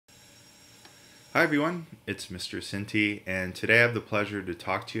Hi everyone, it's Mr. Sinti, and today I have the pleasure to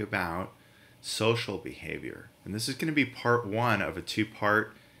talk to you about social behavior. And this is going to be part one of a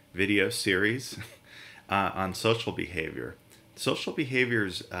two-part video series on social behavior. Social behavior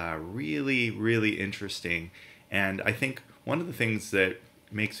is really interesting, and I think one of the things that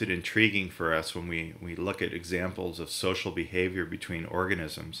makes it intriguing for us when we look at examples of social behavior between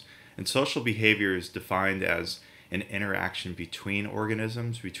organisms, and social behavior is defined as an interaction between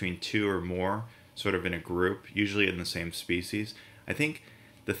organisms, between two or more, sort of in a group, usually in the same species. I think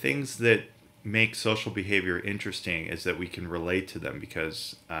the things that make social behavior interesting is that we can relate to them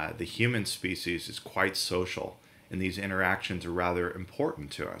because the human species is quite social, and these interactions are rather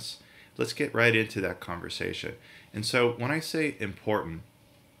important to us. Let's get right into that conversation. And so when I say important,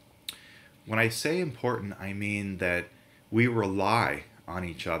 I mean that we rely on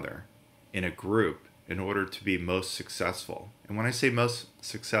each other in a group in order to be most successful. And when I say most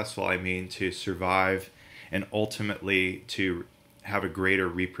successful, I mean to survive and ultimately to have a greater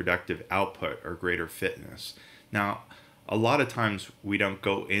reproductive output or greater fitness. Now, a lot of times we don't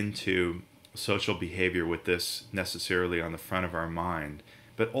go into social behavior with this necessarily on the front of our mind,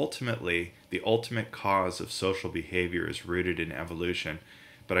 but ultimately, the ultimate cause of social behavior is rooted in evolution.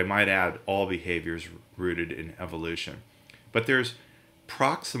 But I might add, all behavior is rooted in evolution. But there's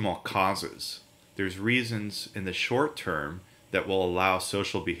proximal causes. There's reasons in the short term that will allow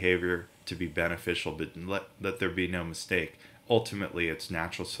social behavior to be beneficial, but let there be no mistake. Ultimately, it's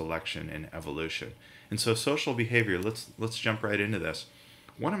natural selection and evolution. And so social behavior, let's jump right into this.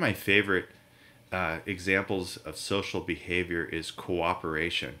 One of my favorite examples of social behavior is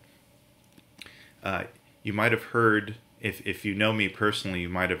cooperation. You might have heard, if you know me personally, you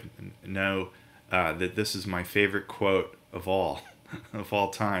might have know that this is my favorite quote of all, of all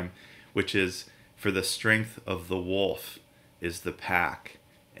time, which is, "For the strength of the wolf is the pack,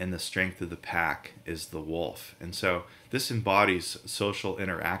 and the strength of the pack is the wolf." And so this embodies social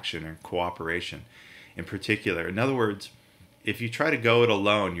interaction and cooperation in particular. In other words, if you try to go it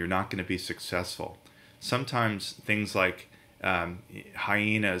alone, you're not going to be successful. Sometimes things like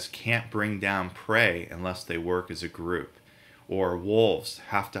hyenas can't bring down prey unless they work as a group, or wolves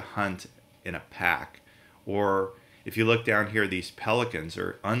have to hunt in a pack, or if you look down here, these pelicans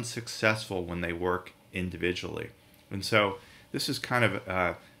are unsuccessful when they work individually. And so this is kind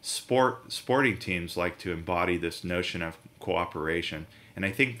of sporting teams like to embody this notion of cooperation. And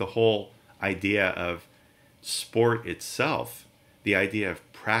I think the whole idea of sport itself, the idea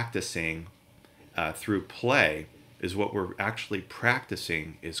of practicing through play, is what we're actually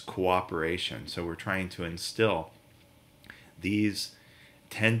practicing is cooperation. So we're trying to instill these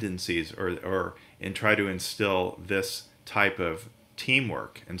tendencies and try to instill this type of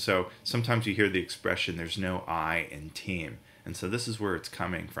teamwork. And so sometimes you hear the expression, there's no I in team. And so this is where it's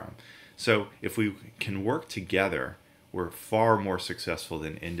coming from. So if we can work together, we're far more successful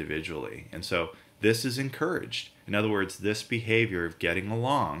than individually. And so this is encouraged. In other words, this behavior of getting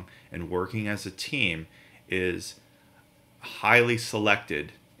along and working as a team is highly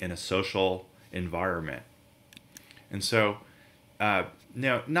selected in a social environment. And so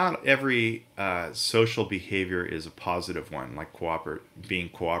now, not every social behavior is a positive one, like being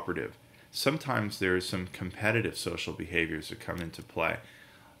cooperative. Sometimes there's some competitive social behaviors that come into play.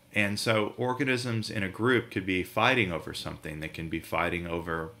 And so organisms in a group could be fighting over something. They can be fighting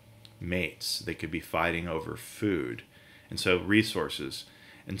over mates. They could be fighting over food. And so resources.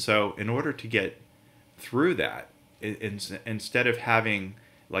 And so in order to get through that, instead of having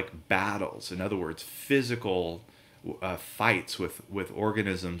like battles, in other words, physical fights with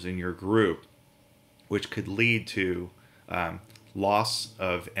organisms in your group, which could lead to loss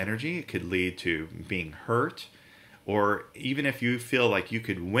of energy, it could lead to being hurt, or even if you feel like you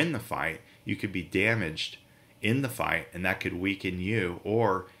could win the fight, you could be damaged in the fight, and that could weaken you,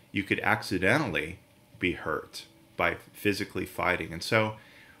 or you could accidentally be hurt by physically fighting. And so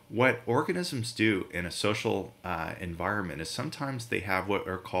what organisms do in a social environment is sometimes they have what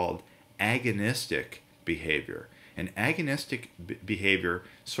are called agonistic behavior. And agonistic behavior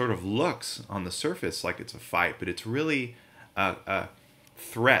sort of looks on the surface like it's a fight, but it's really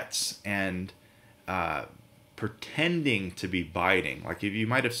threats and pretending to be biting. Like if you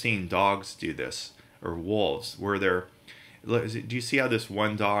might have seen dogs do this, or wolves, where they're, do you see how this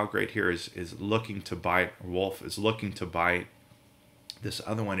one dog right here is looking to bite, a wolf is looking to bite this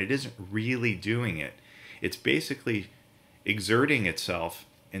other one? It isn't really doing it. It's basically exerting itself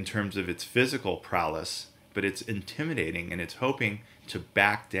in terms of its physical prowess, but it's intimidating and it's hoping to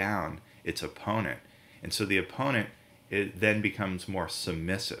back down its opponent. And so the opponent, it then becomes more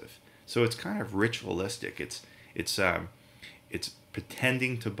submissive. So it's kind of ritualistic. it's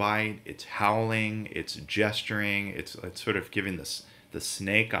pretending to bite, it's howling, it's gesturing, it's sort of giving this the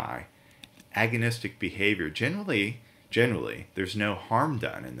snake eye. Agonistic behavior, generally there's no harm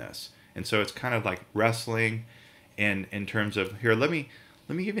done in this. And so it's kind of like wrestling. And in terms of, here, let me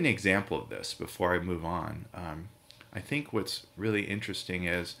give you an example of this before I move on. I think what's really interesting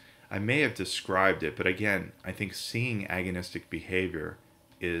is, I may have described it, but again, I think seeing agonistic behavior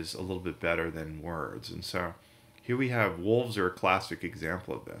is a little bit better than words. And so here we have wolves are a classic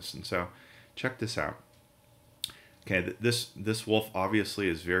example of this. And so check this out. Okay, this wolf obviously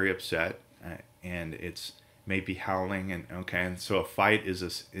is very upset, and it's maybe howling, and okay, and so a fight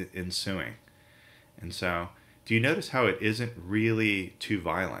is ensuing. And so, do you notice how it isn't really too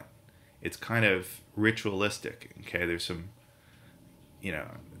violent? It's kind of ritualistic. Okay, there's some,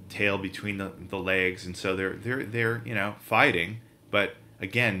 tail between the legs, and so they're fighting, but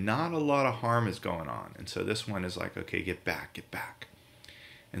again, not a lot of harm is going on. And so this one is like, okay, get back, get back.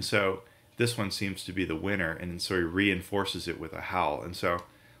 And so this one seems to be the winner, and so he reinforces it with a howl. And so,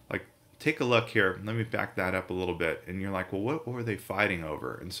 like, take a look here. Let me back that up a little bit. And you're like, well, what were they fighting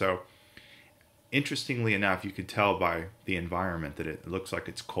over? And so, interestingly enough, you can tell by the environment that it looks like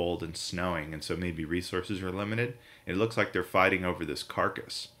it's cold and snowing, and so maybe resources are limited. It looks like they're fighting over this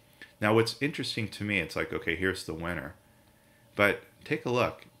carcass. Now, what's interesting to me, it's like, okay, here's the winner. But take a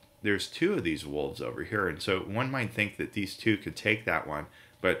look. There's two of these wolves over here, and so one might think that these two could take that one,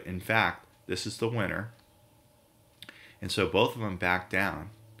 but in fact, this is the winner. And so both of them back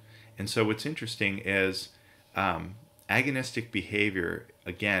down. And so what's interesting is agonistic behavior,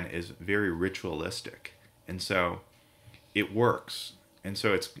 again, is very ritualistic. And so it works. And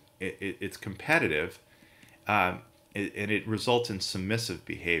so it's competitive, and it results in submissive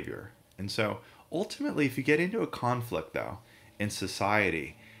behavior. And so ultimately, if you get into a conflict, though, in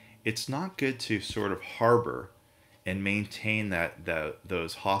society, it's not good to sort of harbor and maintain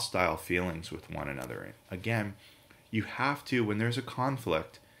those hostile feelings with one another. Again, you have to, when there's a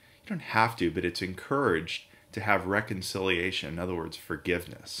conflict, you don't have to, but it's encouraged to have reconciliation. In other words,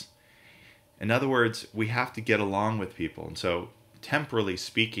 forgiveness. In other words, we have to get along with people. And so, temporally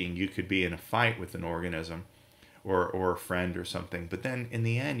speaking, you could be in a fight with an organism or a friend or something, but then in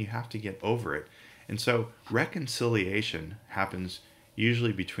the end, you have to get over it. And so, reconciliation happens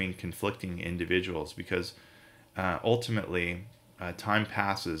usually between conflicting individuals, because ultimately, time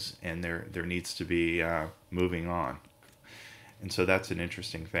passes and there needs to be moving on. And so that's an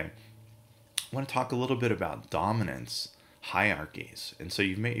interesting thing. I want to talk a little bit about dominance hierarchies. And so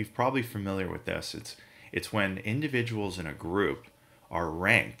you're probably familiar with this. It's when individuals in a group are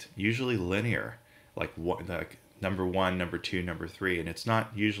ranked, usually linear, like number 1, number 2, number 3, and it's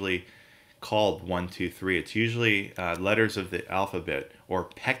not usually called 1, 2, 3. It's usually letters of the alphabet or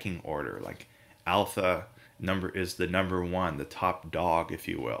pecking order, like alpha is the number 1, the top dog, if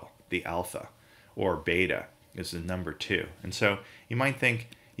you will, the alpha, or beta is the number 2. And so you might think,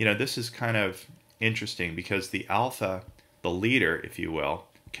 this is kind of interesting because the alpha, the leader, if you will,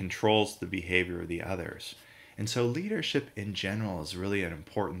 controls the behavior of the others. And so leadership in general is really an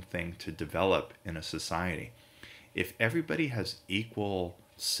important thing to develop in a society. If everybody has equal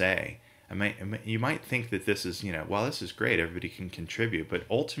say, you might think that this is, well, this is great, everybody can contribute, but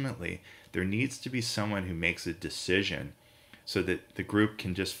ultimately there needs to be someone who makes a decision so that the group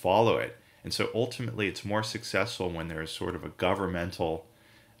can just follow it. And so ultimately it's more successful when there's sort of a governmental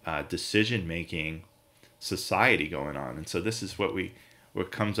decision-making society going on. And so this is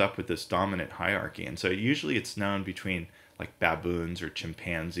what comes up with this dominant hierarchy. And so usually it's known between like baboons or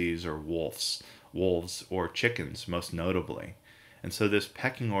chimpanzees or wolves or chickens, most notably. And so this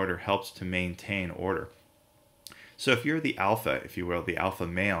pecking order helps to maintain order. So if you're the alpha, if you will, the alpha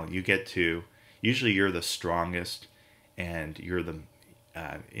male, usually you're the strongest, and you're the,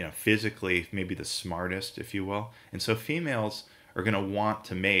 physically maybe the smartest, if you will. And so females are going to want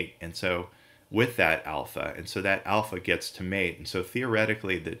to mate, and so with that alpha, and so that alpha gets to mate. And so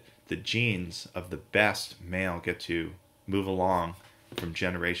theoretically, the genes of the best male get to move along from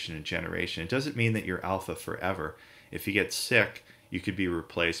generation to generation. It doesn't mean that you're alpha forever. If you get sick, you could be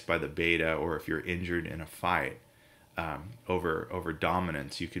replaced by the beta, or if you're injured in a fight over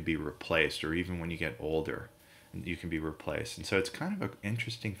dominance, you could be replaced, or even when you get older, you can be replaced. And so it's kind of an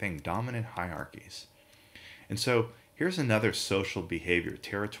interesting thing, dominant hierarchies. And so here's another social behavior,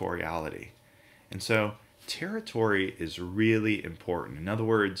 territoriality. And so territory is really important. In other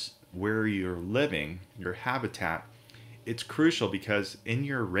words, where you're living, your habitat, it's crucial because in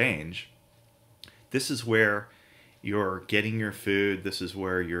your range, this is where you're getting your food, this is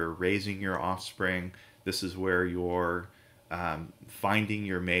where you're raising your offspring, this is where you're finding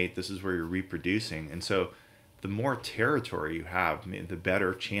your mate, this is where you're reproducing. And so the more territory you have, the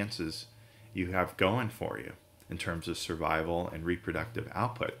better chances you have going for you in terms of survival and reproductive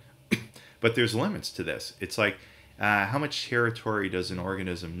output. But there's limits to this. It's like, how much territory does an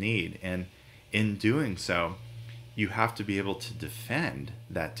organism need? And in doing so, you have to be able to defend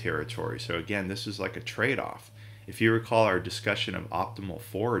that territory. So again, this is like a trade-off. If you recall our discussion of optimal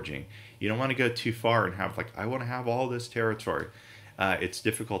foraging, you don't want to go too far and have like, I want to have all this territory. It's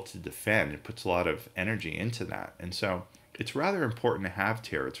difficult to defend. It puts a lot of energy into that. And so it's rather important to have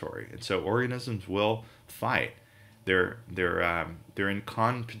territory. And so organisms will fight. They're in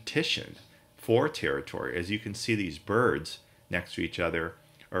competition for territory. As you can see, these birds next to each other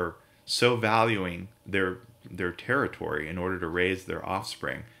are so valuing their territory in order to raise their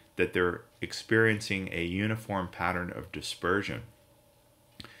offspring that they're experiencing a uniform pattern of dispersion.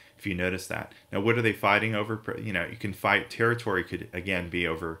 If you notice that. Now, what are they fighting over? You know, you can fight, territory could again be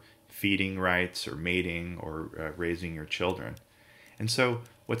over feeding rights or mating or raising your children. And so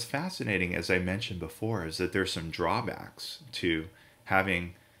what's fascinating, as I mentioned before, is that there's some drawbacks to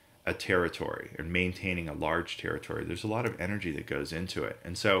having a territory and maintaining a large territory. There's a lot of energy that goes into it.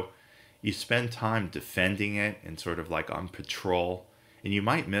 And so you spend time defending it and sort of like on patrol, and you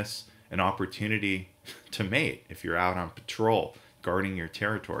might miss an opportunity to mate if you're out on patrol guarding your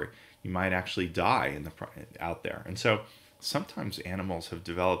territory. You might actually die out there. And so sometimes animals have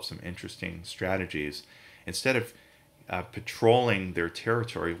developed some interesting strategies. Instead of patrolling their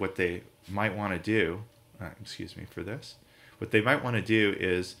territory, what they might want to do, excuse me for this, what they might want to do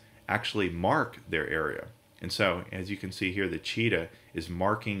is actually mark their area. And so, as you can see here, the cheetah is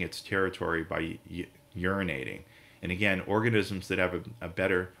marking its territory by urinating. And again, organisms that have a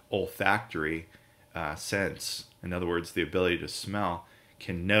better olfactory sense, in other words, the ability to smell,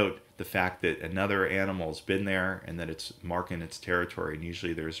 can note the fact that another animal's been there and that it's marking its territory, and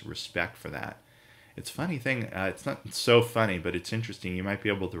usually there's respect for that. It's a funny thing, it's not so funny, but it's interesting. You might be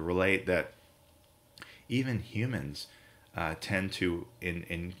able to relate that even humans tend to,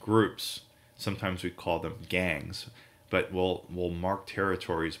 in groups, sometimes we call them gangs, but we'll mark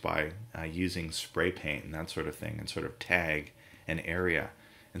territories by using spray paint and that sort of thing, and sort of tag an area.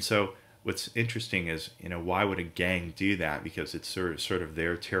 And so what's interesting is, you know, why would a gang do that? Because it's sort of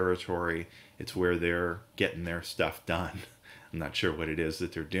their territory. It's where they're getting their stuff done. I'm not sure what it is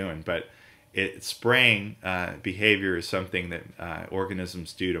that they're doing, but spraying behavior is something that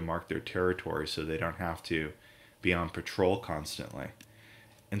organisms do to mark their territory so they don't have to be on patrol constantly.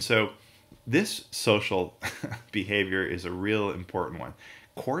 And so this social behavior is a real important one.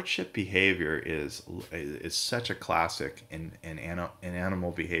 Courtship behavior is such a classic in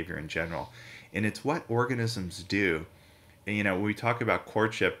animal behavior in general, and it's what organisms do. And, you know, when we talk about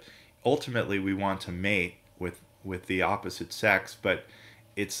courtship, ultimately we want to mate with the opposite sex, but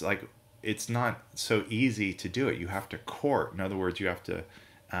it's like, it's not so easy to do it. You have to court. In other words, you have to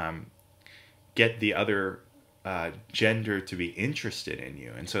get the other gender to be interested in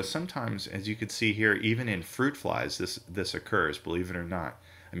you. And so sometimes, as you can see here, even in fruit flies, this occurs, believe it or not.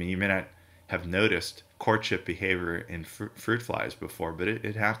 I mean, you may not have noticed courtship behavior in fruit flies before, but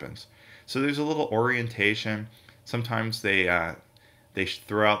it happens. So there's a little orientation. Sometimes they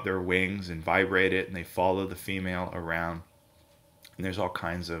throw out their wings and vibrate it, and they follow the female around. And there's all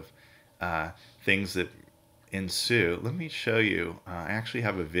kinds of things that ensue. Let me show you. I actually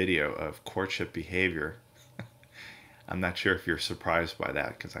have a video of courtship behavior. I'm not sure if you're surprised by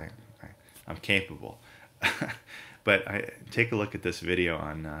that, because I'm capable. But take a look at this video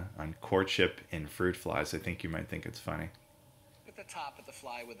on courtship in fruit flies. I think you might think it's funny. At the top of the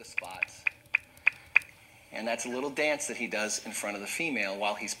fly with the spots. And that's a little dance that he does in front of the female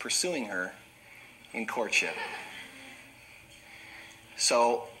while he's pursuing her in courtship.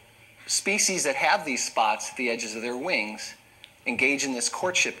 So species that have these spots at the edges of their wings engage in this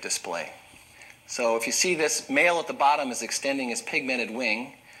courtship display. So if you see this male at the bottom is extending his pigmented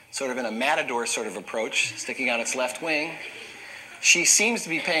wing, sort of in a matador sort of approach, sticking out its left wing. She seems to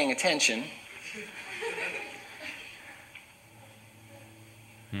be paying attention.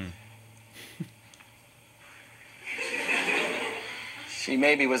 She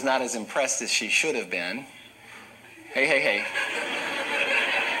maybe was not as impressed as she should have been. Hey, hey, hey.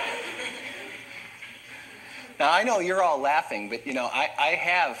 Now, I know you're all laughing, but, you know, I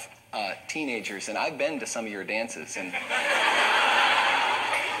have teenagers, and I've been to some of your dances. And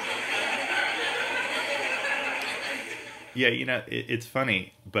yeah, you know, it's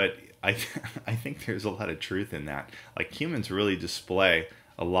funny, but I think there's a lot of truth in that. Like, humans really display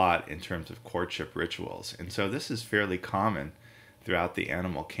a lot in terms of courtship rituals. And so this is fairly common throughout the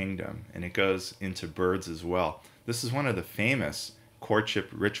animal kingdom, and it goes into birds as well. This is one of the famous courtship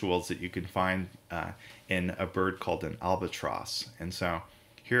rituals that you can find in a bird called an albatross. And so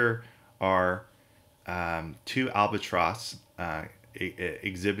here are two albatross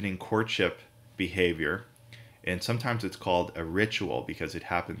exhibiting courtship behavior. And sometimes it's called a ritual because it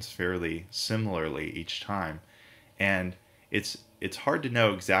happens fairly similarly each time. And it's hard to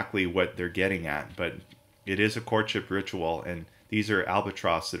know exactly what they're getting at, but it is a courtship ritual, and these are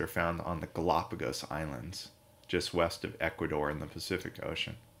albatross that are found on the Galapagos Islands, just west of Ecuador in the Pacific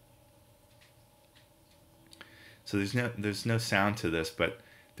Ocean. So there's no sound to this, but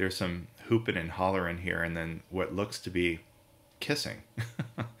there's some hooping and hollering here, and then what looks to be kissing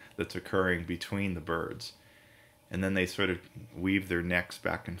that's occurring between the birds. And then they sort of weave their necks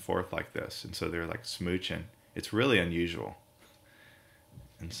back and forth like this, and so they're like smooching. It's really unusual.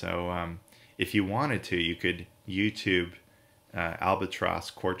 And so if you wanted to, you could YouTube albatross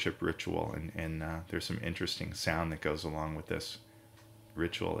courtship ritual, and there's some interesting sound that goes along with this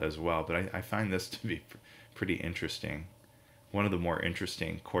ritual as well. But I find this to be pretty interesting. One of the more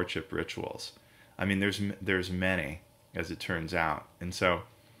interesting courtship rituals. I mean, there's many, as it turns out. And so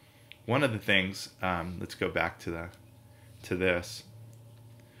one of the things, let's go back to this.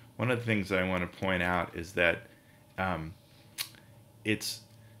 One of the things that I want to point out is that it's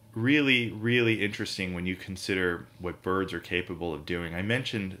really, really interesting when you consider what birds are capable of doing. I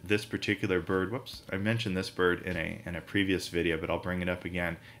mentioned this particular bird. Whoops! I mentioned this bird in a previous video, but I'll bring it up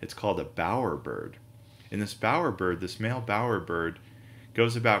again. It's called a bowerbird. And this bowerbird, this male bowerbird,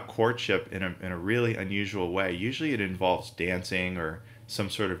 goes about courtship in a really unusual way. Usually it involves dancing or some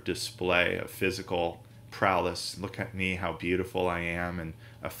sort of display of physical prowess. Look at me, how beautiful I am, and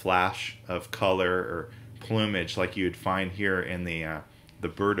a flash of color or plumage like you would find here in the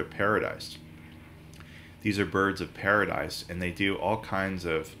bird of paradise. These are birds of paradise, and they do all kinds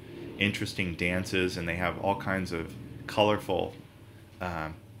of interesting dances, and they have all kinds of colorful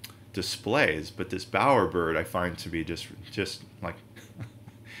displays. But this bowerbird I find to be just like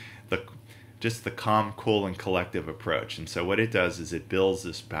the calm, cool, and collective approach. And so what it does is it builds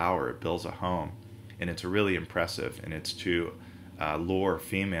this bower, it builds a home, and it's really impressive, and it's to lure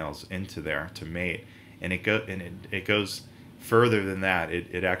females into there to mate. And it goes further than that.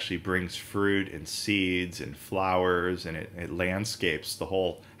 It actually brings fruit and seeds and flowers, and it landscapes the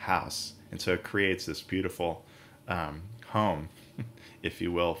whole house. And so it creates this beautiful home, if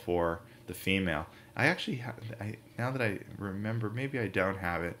you will, for the female. I actually now that I remember, maybe I don't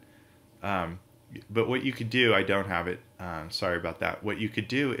have it. But what you could do, I don't have it. Sorry about that. What you could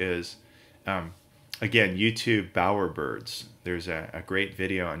do is, again, YouTube bowerbirds. There's a great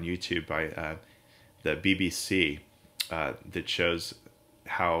video on YouTube by the BBC that shows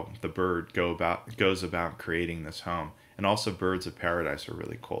how the bird goes about creating this home. And also birds of paradise are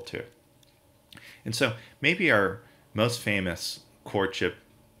really cool too. And so maybe our most famous courtship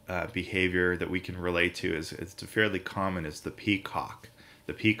behavior that we can relate to is fairly common is the peacock.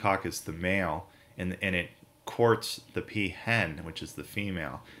 The peacock is the male, and it courts the peahen, which is the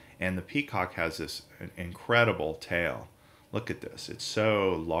female. And the peacock has this incredible tail. Look at this. It's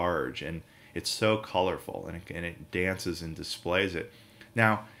so large, and it's so colorful, and it dances and displays it.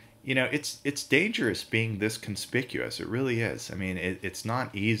 Now, you know, it's dangerous being this conspicuous. It really is. I mean, it's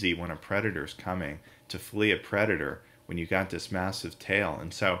not easy when a predator's coming to flee a predator when you got this massive tail.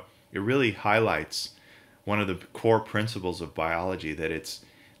 And so it really highlights one of the core principles of biology, that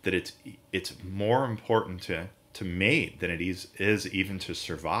it's more important to mate than it is even to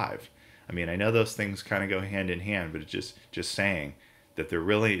survive. I mean, I know those things kind of go hand in hand, but it's just saying that they're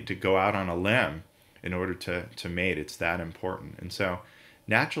really to go out on a limb in order to mate. It's that important. And so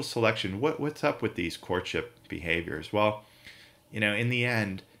natural selection, what's up with these courtship behaviors? Well, you know, in the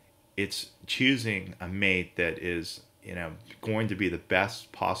end, it's choosing a mate that is, you know, going to be the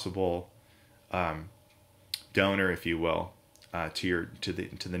best possible donor, if you will, to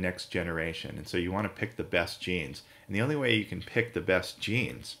the next generation. And so you want to pick the best genes. And the only way you can pick the best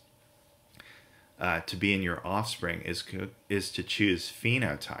genes to be in your offspring is to choose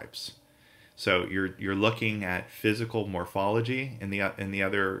phenotypes. So you're looking at physical morphology in the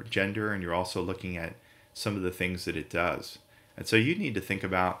other gender, and you're also looking at some of the things that it does. And so you need to think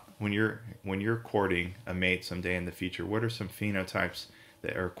about when you're courting a mate someday in the future, what are some phenotypes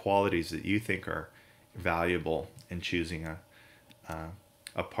that are qualities that you think are valuable in choosing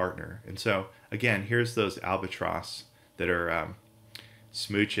a partner. And so again, here's those albatross that are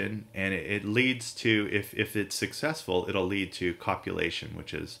smooching, and it leads to, if it's successful, it'll lead to copulation,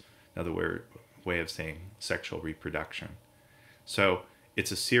 which is another way of saying sexual reproduction. So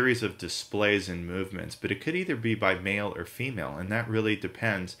it's a series of displays and movements, but it could either be by male or female, and that really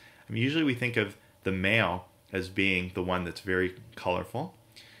depends. I mean, usually we think of the male as being the one that's very colorful,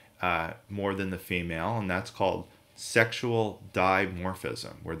 more than the female, and that's called sexual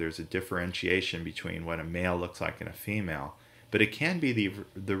dimorphism, where there's a differentiation between what a male looks like and a female. But it can be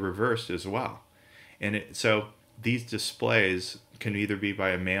the reverse as well. So these displays can either be by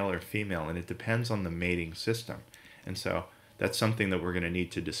a male or female, and it depends on the mating system. And so that's something that we're going to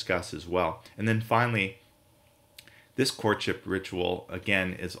need to discuss as well. And then finally, this courtship ritual,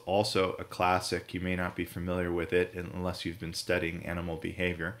 again, is also a classic. You may not be familiar with it unless you've been studying animal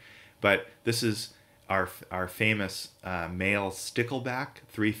behavior. But this is our famous male stickleback,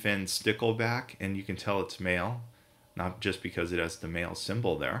 three-fin stickleback, and you can tell it's male, not just because it has the male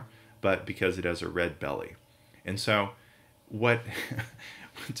symbol there, but because it has a red belly. And so what's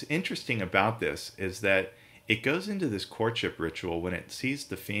interesting about this is that it goes into this courtship ritual when it sees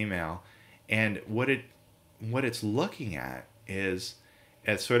the female, and what it's looking at is,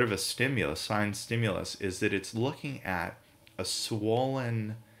 as sort of a stimulus, sign stimulus, is that it's looking at a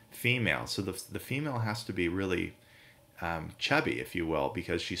swollen female. So the female has to be really chubby, if you will,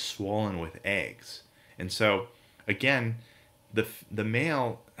 because she's swollen with eggs. And so again, the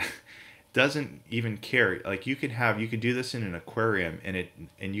male doesn't even care. Like you could do this in an aquarium,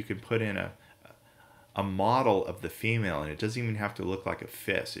 and you can put in a model of the female, and it doesn't even have to look like a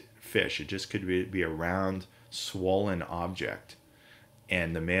fish. It just could be a round, swollen object.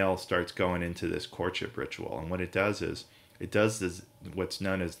 And the male starts going into this courtship ritual. And what it does is, it does this, what's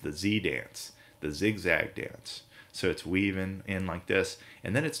known as the Z dance, the zigzag dance. So it's weaving in like this,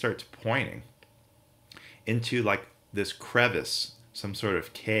 and then it starts pointing into like this crevice, some sort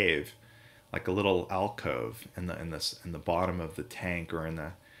of cave, like a little alcove in the bottom of the tank, or in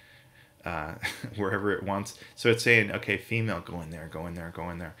the wherever it wants. So it's saying, okay, female, go in there, go in there, go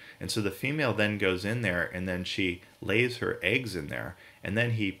in there. And so the female then goes in there, and then she lays her eggs in there, and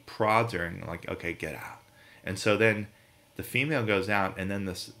then he prods her and like, okay, get out. And so then the female goes out, and then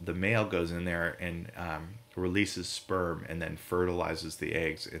the male goes in there and releases sperm and then fertilizes the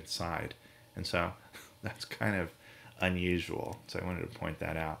eggs inside. And so that's kind of unusual. So I wanted to point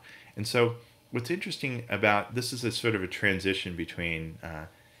that out. And so what's interesting about this is a sort of a transition between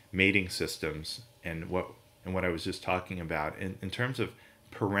mating systems and what I was just talking about in terms of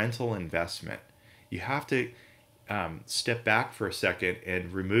parental investment. You have to step back for a second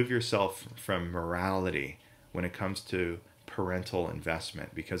and remove yourself from morality when it comes to parental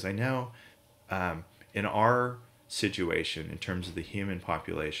investment, because I know in our situation, in terms of the human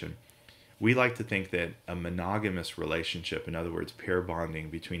population, we like to think that a monogamous relationship, in other words, pair bonding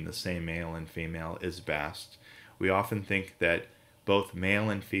between the same male and female, is best. We often think that both male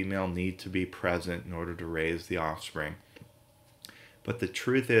and female need to be present in order to raise the offspring. But the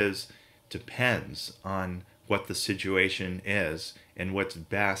truth is, depends on what the situation is, and what's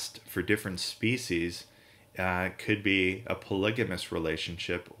best for different species could be a polygamous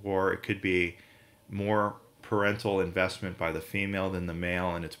relationship, or it could be more parental investment by the female than the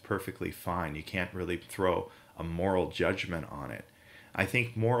male, and it's perfectly fine. You can't really throw a moral judgment on it. I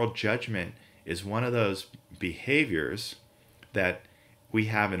think moral judgment is one of those behaviors that we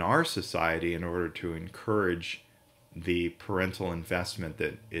have in our society in order to encourage the parental investment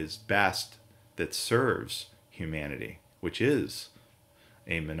that is best, that serves humanity, which is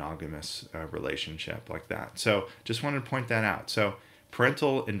a monogamous relationship like that. So just wanted to point that out. So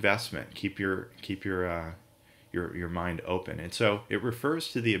parental investment, keep your mind open. And so it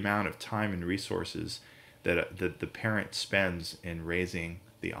refers to the amount of time and resources that the parent spends in raising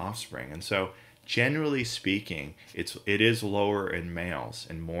the offspring. And so generally speaking, it is lower in males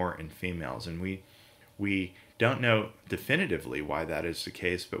and more in females. And we don't know definitively why that is the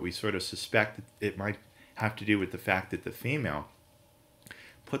case, but we sort of suspect it might have to do with the fact that the female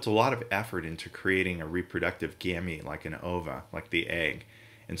puts a lot of effort into creating a reproductive gamete, like an ova, like the egg.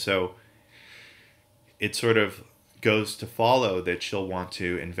 And so it sort of goes to follow that she'll want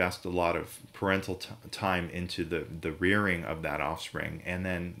to invest a lot of parental time into the rearing of that offspring. And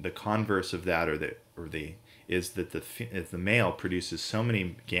then the converse of that, is that if the male produces so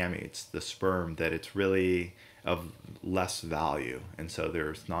many gametes, the sperm, that it's really of less value. And so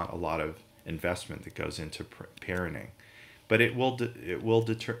there's not a lot of investment that goes into parenting. But it will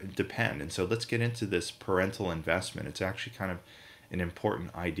depend. And so let's get into this parental investment. It's actually kind of an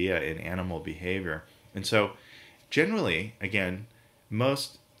important idea in animal behavior. And so generally, again,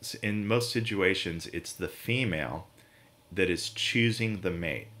 in most situations, it's the female that is choosing the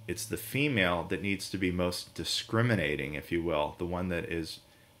mate. It's the female that needs to be most discriminating, if you will, the one that is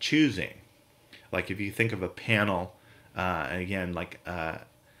choosing. Like if you think of a panel, again, like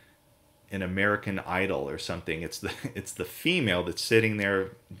an American Idol or something, it's the female that's sitting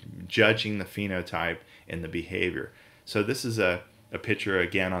there judging the phenotype and the behavior. So this is a a picture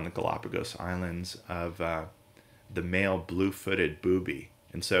again on the Galapagos Islands of the male blue-footed booby.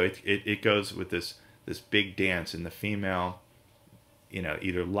 And so it goes with this big dance, and the female,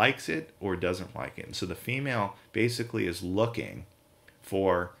 either likes it or doesn't like it. And so the female basically is looking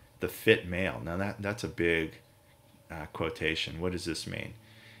for the fit male. Now that's a big quotation. What does this mean?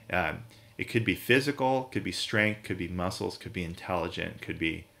 It could be physical, could be strength, could be muscles, could be intelligent, could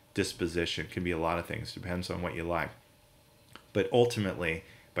be disposition, could be a lot of things. Depends on what you like. But ultimately,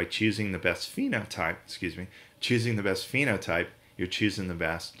 by choosing the best phenotype, you're choosing the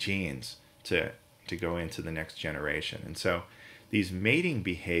best genes to go into the next generation. And so these mating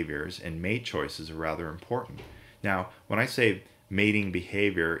behaviors and mate choices are rather important. Now, when I say mating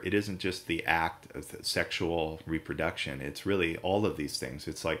behavior, it isn't just the act of sexual reproduction. It's really all of these things.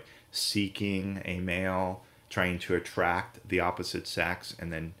 It's like seeking a male, trying to attract the opposite sex,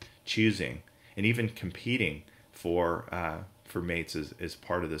 and then choosing, and even competing for mates is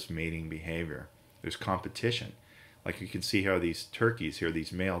part of this mating behavior. There's competition. Like you can see how these turkeys here,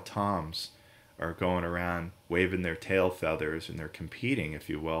 these male toms, are going around waving their tail feathers, and they're competing, if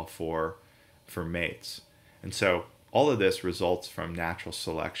you will, for mates. And so all of this results from natural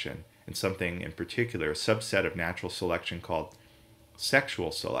selection, and something in particular, a subset of natural selection called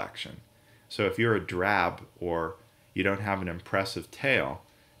sexual selection. So if you're a drab or you don't have an impressive tail,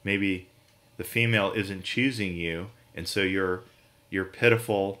 maybe the female isn't choosing you, and so your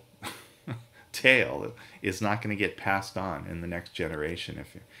pitiful tail is not going to get passed on in the next generation.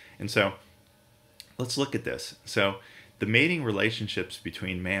 And so let's look at this. So the mating relationships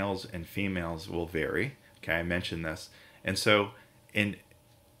between males and females will vary. Okay, I mentioned this. And so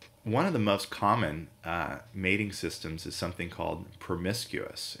one of the most common mating systems is something called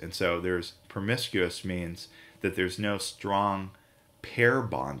promiscuous. And so promiscuous means that there's no strong pair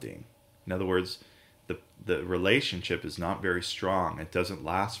bonding. In other words, the relationship is not very strong. It doesn't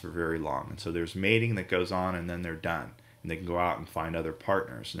last for very long. And so there's mating that goes on, and then they're done. And they can go out and find other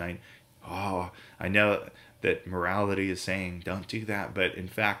partners. And I know that morality is saying don't do that, but in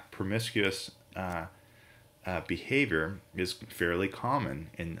fact, promiscuous behavior is fairly common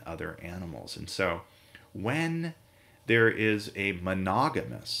in other animals. And so when there is a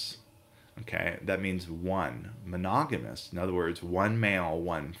monogamous, okay, that means one monogamous, in other words, one male,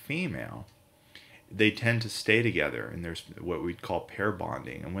 one female, they tend to stay together, and there's what we'd call pair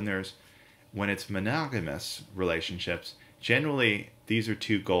bonding. And when it's monogamous relationships, generally these are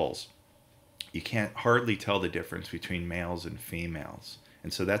two goals. You can't hardly tell the difference between males and females.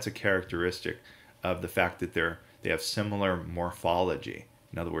 And so that's a characteristic of the fact that they have similar morphology.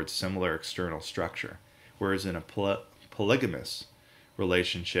 In other words, similar external structure. Whereas in a polygamous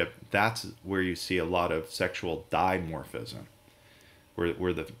relationship, that's where you see a lot of sexual dimorphism,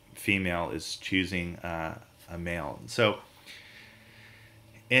 where the female is choosing a male. So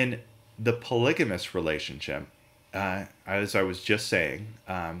in the polygamous relationship, as I was just saying,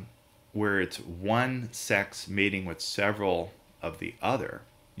 where it's one sex mating with several of the other,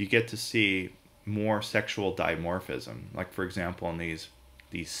 you get to see more sexual dimorphism. Like, for example, in these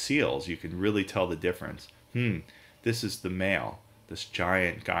seals, you can really tell the difference. This is the male, this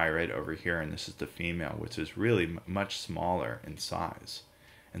giant guy right over here, and this is the female, which is really much smaller in size.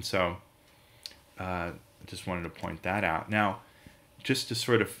 And so I just wanted to point that out. Now, just to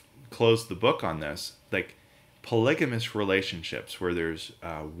sort of close the book on this, like polygamous relationships where there's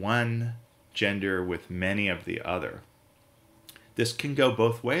one gender with many of the other, this can go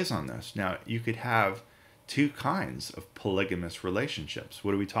both ways on this. Now, you could have two kinds of polygamous relationships.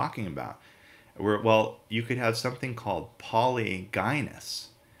 What are we talking about? Well, you could have something called polygynous,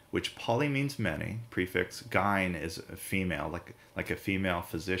 which poly means many, prefix gyne is a female, like a female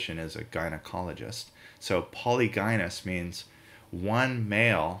physician is a gynecologist. So polygynous means one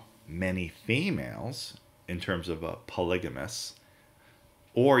male, many females, in terms of a polygamous.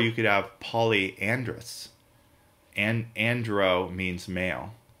 Or you could have polyandrous. Andro means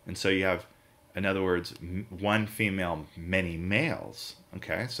male. And so you have, in other words, one female, many males.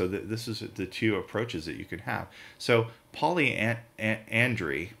 Okay, so this is the two approaches that you can have. So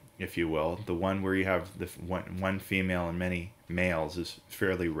polyandry, if you will, the one where you have the one female and many males, is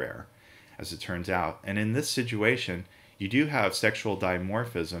fairly rare, as it turns out. And in this situation, you do have sexual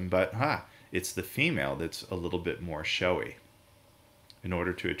dimorphism, but it's the female that's a little bit more showy in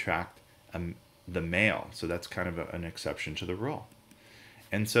order to attract the male. So that's kind of an exception to the rule.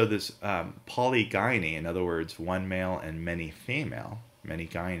 And so this polygyny, in other words, one male and many female, many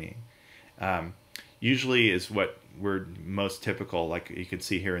gyne, usually is what we're most typical, like you can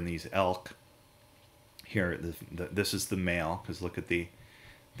see here in these elk. Here, this is the male, because look at the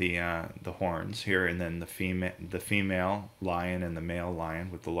the horns here, and then the female lion and the male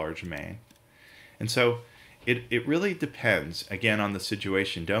lion with the large mane. And so it really depends, again, on the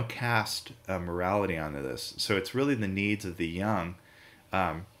situation. Don't cast morality onto this. So it's really the needs of the young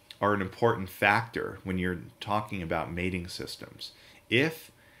are an important factor when you're talking about mating systems. If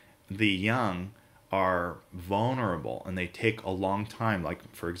the young are vulnerable and they take a long time,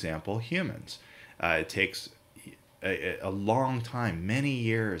 like, for example, humans, it takes a long time, many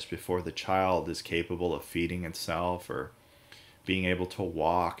years, before the child is capable of feeding itself or being able to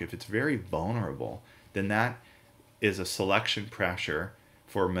walk. If it's very vulnerable, then that is a selection pressure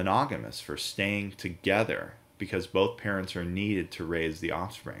for monogamous, for staying together, because both parents are needed to raise the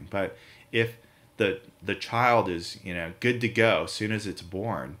offspring. But if the child is, good to go as soon as it's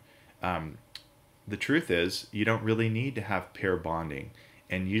born, the truth is you don't really need to have pair bonding.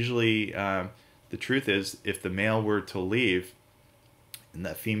 And usually the truth is, if the male were to leave, and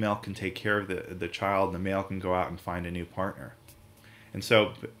the female can take care of the child, and the male can go out and find a new partner. And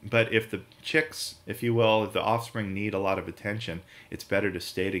so, but if the chicks, if you will, if the offspring need a lot of attention, it's better to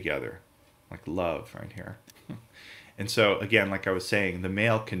stay together, like love right here. And so, again, like I was saying, the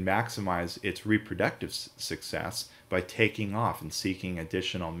male can maximize its reproductive success by taking off and seeking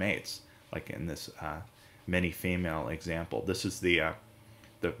additional mates, like in this many female example. This is the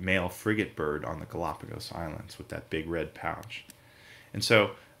male frigate bird on the Galapagos Islands with that big red pouch. And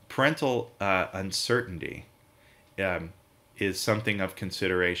so parental uncertainty is something of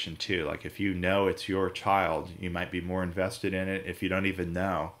consideration too. Like, if you know it's your child, you might be more invested in it. If you don't even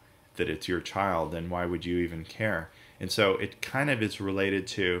know that it's your child, then why would you even care? And so it kind of is related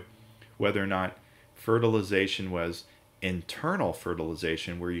to whether or not fertilization was internal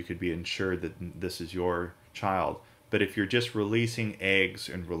fertilization, where you could be ensured that this is your child. But if you're just releasing eggs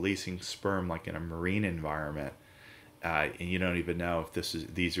and releasing sperm, like in a marine environment, and you don't even know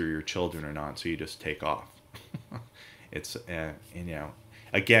if these are your children or not, so you just take off. It's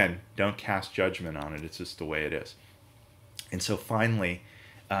again, don't cast judgment on it. It's just the way it is. And so finally,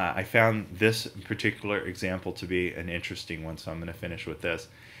 I found this particular example to be an interesting one, so I'm going to finish with this.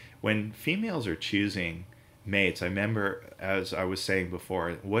 When females are choosing mates, I remember, as I was saying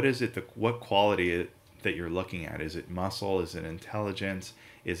before, what quality that you're looking at? Is it muscle? Is it intelligence?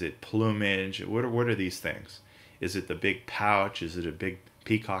 Is it plumage? What are these things? Is it the big pouch? Is it a big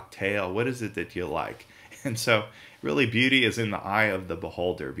peacock tail? What is it that you like? And so really, beauty is in the eye of the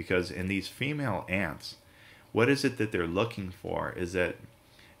beholder, because in these female ants, what is it that they're looking for is that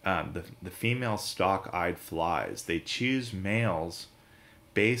the female stalk-eyed flies, they choose males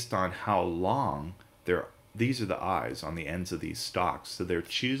based on how long these are the eyes on the ends of these stalks. So they're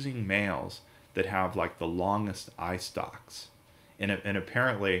choosing males that have like the longest eye stalks. And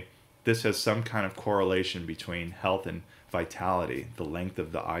apparently this has some kind of correlation between health and vitality, the length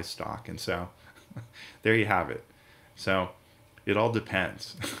of the eye stalk. And so there you have it. So it all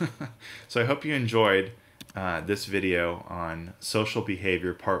depends. So I hope you enjoyed this video on social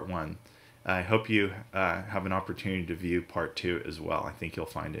behavior part 1. I hope you have an opportunity to view part 2 as well. I think you'll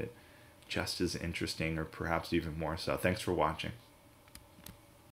find it just as interesting, or perhaps even more so. Thanks for watching.